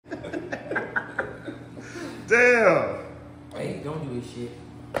Damn. Hey, don't do this shit.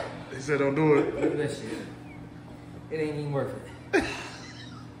 He said don't do it. Don't do that shit. It ain't even worth it.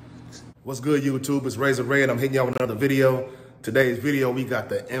 What's good, YouTube? It's Razor Ray, and I'm hitting y'all with another video. Today's video, we got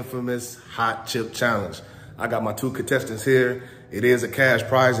the infamous Hot Chip Challenge. I got my two contestants here. It is a cash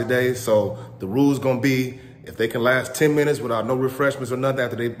prize today, so the rule's gonna be if they can last 10 minutes without no refreshments or nothing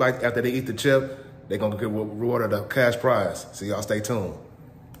after they eat the chip, they're gonna get rewarded a cash prize. So y'all stay tuned.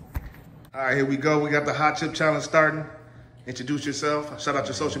 All right, here we go. We got the Hot Chip Challenge starting. Introduce yourself. Shout out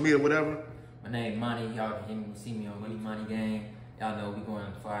your social media, whatever. My name Monty. Y'all can see me on Money Money Gang. Y'all know we going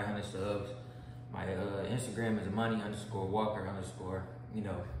 500 subs. My Instagram is Monty_Walker_. You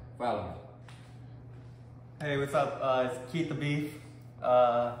know, follow me. Hey, what's up? It's Keith the Beef.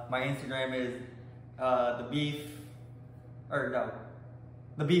 My Instagram is the Beef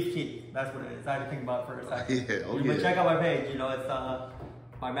Keith. That's what it is. I had to think about it for a second. Yeah, oh But yeah. check out my page. You know, it's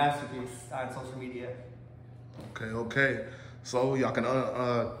my masterpiece on social media. Okay. So y'all can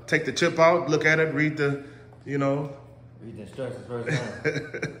take the chip out, look at it, read the, you know. Read the instructions first time.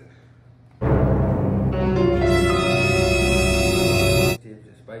 Tips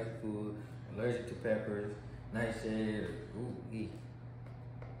of spicy food, allergic to peppers, nightshade, ooh,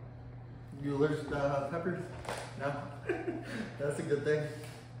 You allergic to peppers? No. That's a good thing.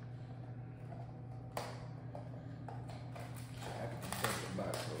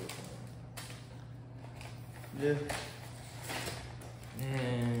 Yeah.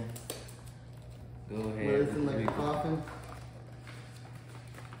 And go ahead. Medicine like a coffin.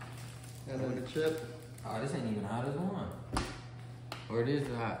 And then the chip. Oh, this ain't even hot as one. Or it is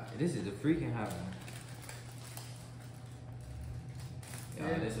the hot. This is the freaking hot one.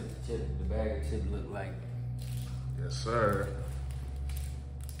 Y'all, this is the chip. The bag of chip look like. Yes, sir.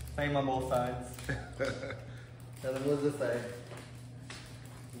 Same on both sides. And then what does it say?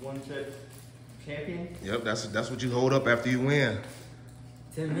 One chip champion? Yep, that's what you hold up after you win.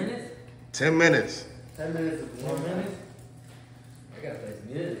 10 minutes? 10 minutes. 10 minutes is 1 minute? I gotta play some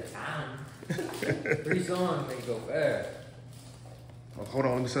music. Pretty song make it go fast. Oh, hold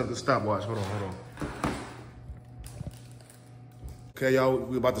on, let me set up the stopwatch. Hold on. Okay, y'all,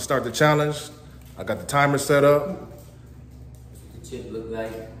 we about to start the challenge. I got the timer set up. The chip look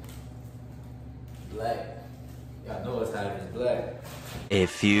like black. Y'all know it's hot if it's black. A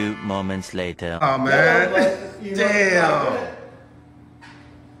few moments later. Oh, man. Damn.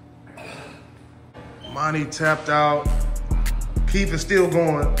 Monty tapped out. Keith is still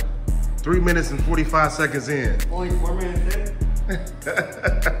going. 3 minutes and 45 seconds in. Only 4 minutes in?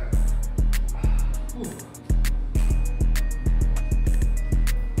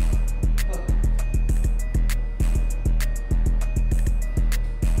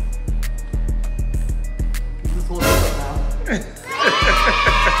 Just hold it up now.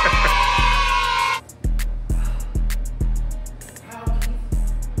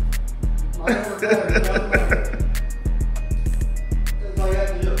 That's all you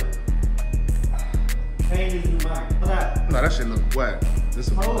have to do. Pain is in the mind. What's that? No, that shit look whack.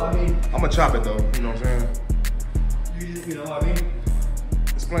 I mean, I'm gonna chop it though, you know what I'm saying? you know what I mean?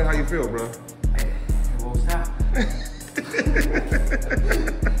 Explain how you feel, bro. It won't stop.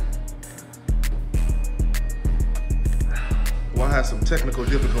 Well, I had some technical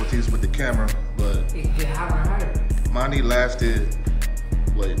difficulties with the camera, but It get hotter and hotter. Monty lasted,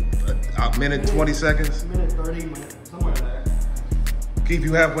 what, a minute, 20 seconds? Minute 30, somewhere in there. Keith,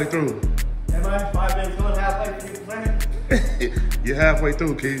 you halfway through. Am I 5 minutes going halfway through the plan? You're halfway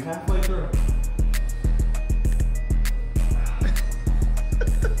through, Keith. Halfway through.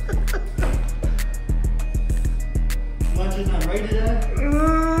 Lunch is not ready today.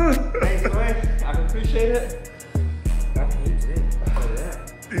 Thanks, Ray. I appreciate it. I can eat today. Because of that.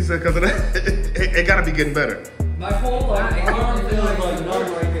 He said because of that, it gotta be getting better. My whole like arm feels like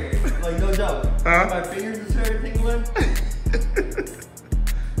numb right here. Like no joke. Huh? My fingers are starting tingling.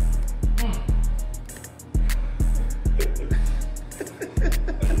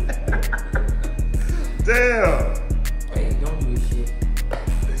 Damn. Hey, don't do this shit.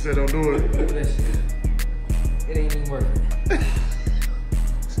 He said don't do it. Don't do that shit. It ain't even worth it.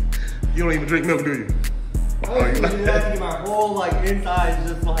 You don't even drink milk, do you? Oh, you have to get my whole like inside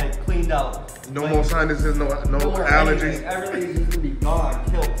just like cleaned out. No like, more sinuses, no more allergies. anything. Everything's just gonna be gone,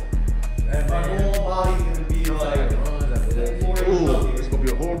 killed. My whole body's gonna be like Ooh, it's gonna be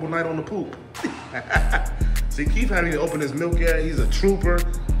a horrible night on the poop. See, Keith hadn't even opened his milk yet. He's a trooper.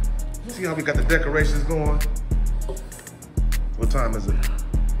 See how we got the decorations going? What time is it?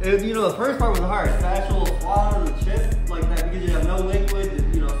 And, you know, the first part was hard. The actual swallow the chip like that because you have no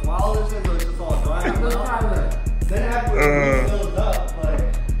liquid. You know, swallow this thing, so it's just all dry. Then after it fills up,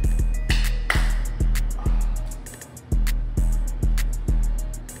 like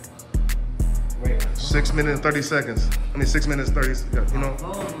 6 minutes and 30 seconds. I mean, 6 minutes, 30, you know?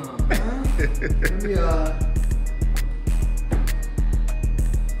 Let me,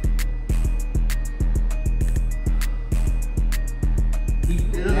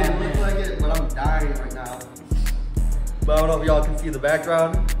 it doesn't look like it, but I'm dying right now. But I don't know if y'all can see the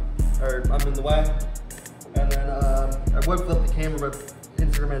background, or I'm in the way. And then I whipped up the camera, but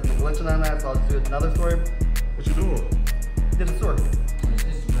Instagram has been glitching on that, so I'll just do another story. What you doing? Did a story.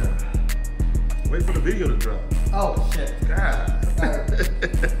 Wait for the video to drop. Oh, shit. God.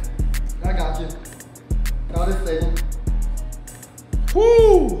 Alright. I got you. Got it stable.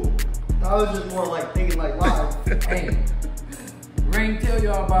 Woo! I was just more like thinking like, wow. Hey, Rain, tell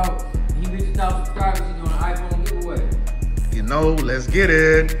y'all about he reached 1,000 subscribers. He's doing an iPhone giveaway. You know, let's get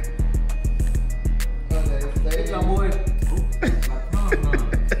it. Okay, Get your boy.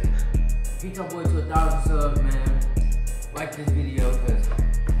 Get your boy to 1,000 subs, man. Like this video, cause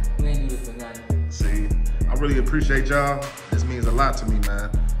we ain't do this for nothing. See, I really appreciate y'all. This means a lot to me, man.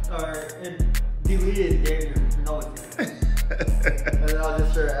 Alright, it deleted Daniel. No, it didn't. And then I'll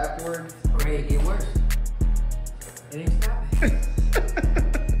just share it afterwards. Or hey, it get worse. It ain't stopping.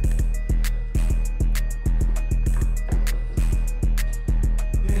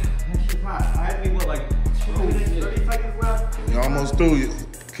 Yeah, that shit's hot. I had me, what, like 2 minutes, 30 seconds left? You almost through.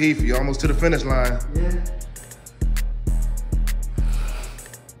 Keith, you almost to the finish line. Yeah.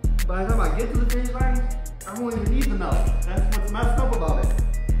 By the time I get to the finish line, I won't even need the milk. That's what's messed up about it.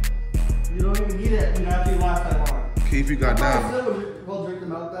 You don't even need it after you last that long. Keith, you got down. We'll drink the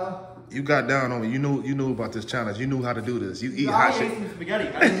milk now. You got down on it. You knew about this challenge. You knew how to do this. You eat I hot ate shit. some spaghetti.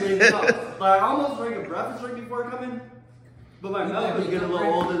 I didn't do anything else. But I almost drank a breakfast drink before coming. But my milk was getting a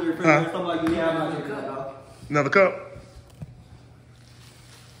little older than refrigerator. So I'm like, yeah, I'm not drinking that milk. Another cup?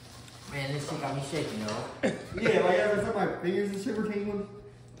 Man, this shit got me shaking, yo. Yeah, like every time my fingers and shit were tingling.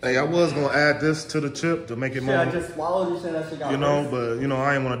 Hey, I was gonna add this to the chip to make it more. Yeah, I just swallowed and shit. That shit got You know, worse. but you know,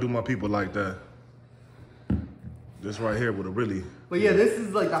 I ain't wanna do my people like that. This right here would have really. But yeah, this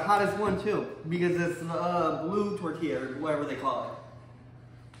is like the hottest one too, because it's blue tortilla or whatever they call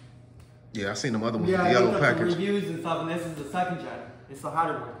it. Yeah, I seen them other ones Yeah, with I the yellow looked up the package. reviews and stuff, and this is the second gen. It's the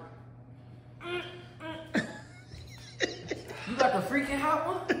hotter one. You got the freaking hot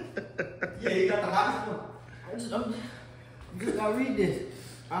one? Yeah, you got the hottest one. I'm just gotta read this.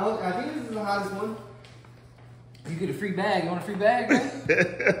 I think this is the hottest one. You get a free bag. You want a free bag,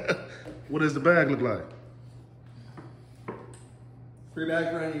 man? What does the bag look like? Free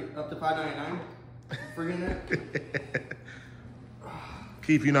bag for any up to $5.99. Friggin' that.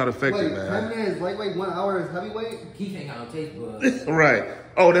 Keith, you're not affected, Wait, 10 man. minutes lightweight, 1 hour is heavyweight. Keith ain't got no taste buds. Right.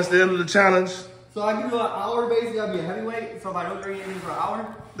 Oh, that's the end of the challenge. So I can do an hour basically. I'll be a heavyweight. So if I don't drink anything for an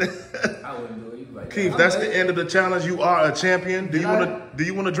hour, I wouldn't do it. You like Keith, that. that's the end of the challenge. You are a champion. Do Yeah.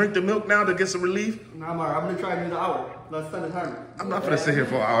 you wanna drink the milk now to get some relief? no, I'm alright. I'm gonna try to do the hour. Let's spend the timer. I'm not gonna sit here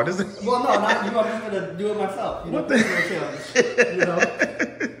for an hour. This is Well, no, not you. I'm just gonna do it myself. You know, personal challenge. You know,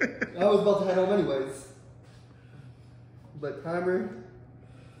 I was about to head home anyways. But timer.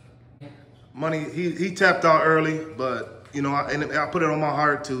 Money, he tapped out early, but you know, I put it on my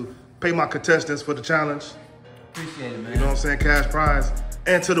heart to pay my contestants for the challenge. Appreciate it, man. You know what I'm saying? Cash prize.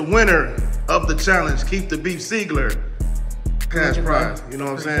 And to the winner of the challenge, Keith the Beef Siegler. Cash you, prize. bro. You know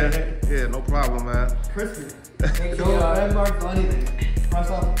what I'm saying? Yeah, no problem, man. Crispy. Make sure Don't y'all, red marks on anything. Press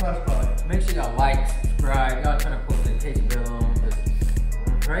off the press button. make sure y'all like, subscribe. Y'all trying to put the case bill on.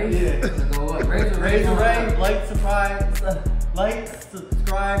 Right? Yeah. To go up. Raise the Raise the ring. ring, like,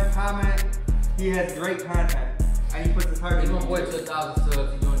 subscribe, comment. He has great content. And he puts his heart He's in my boy to 1,000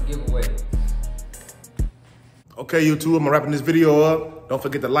 subs. He's doing a giveaway. Okay, YouTube, I'm wrapping this video up. Don't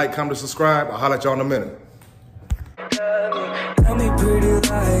forget to like, comment, and subscribe. I'll holler at y'all in a minute. Tell me pretty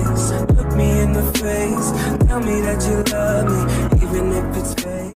lies, look me in the face. Tell me that you love me, even if it's fake.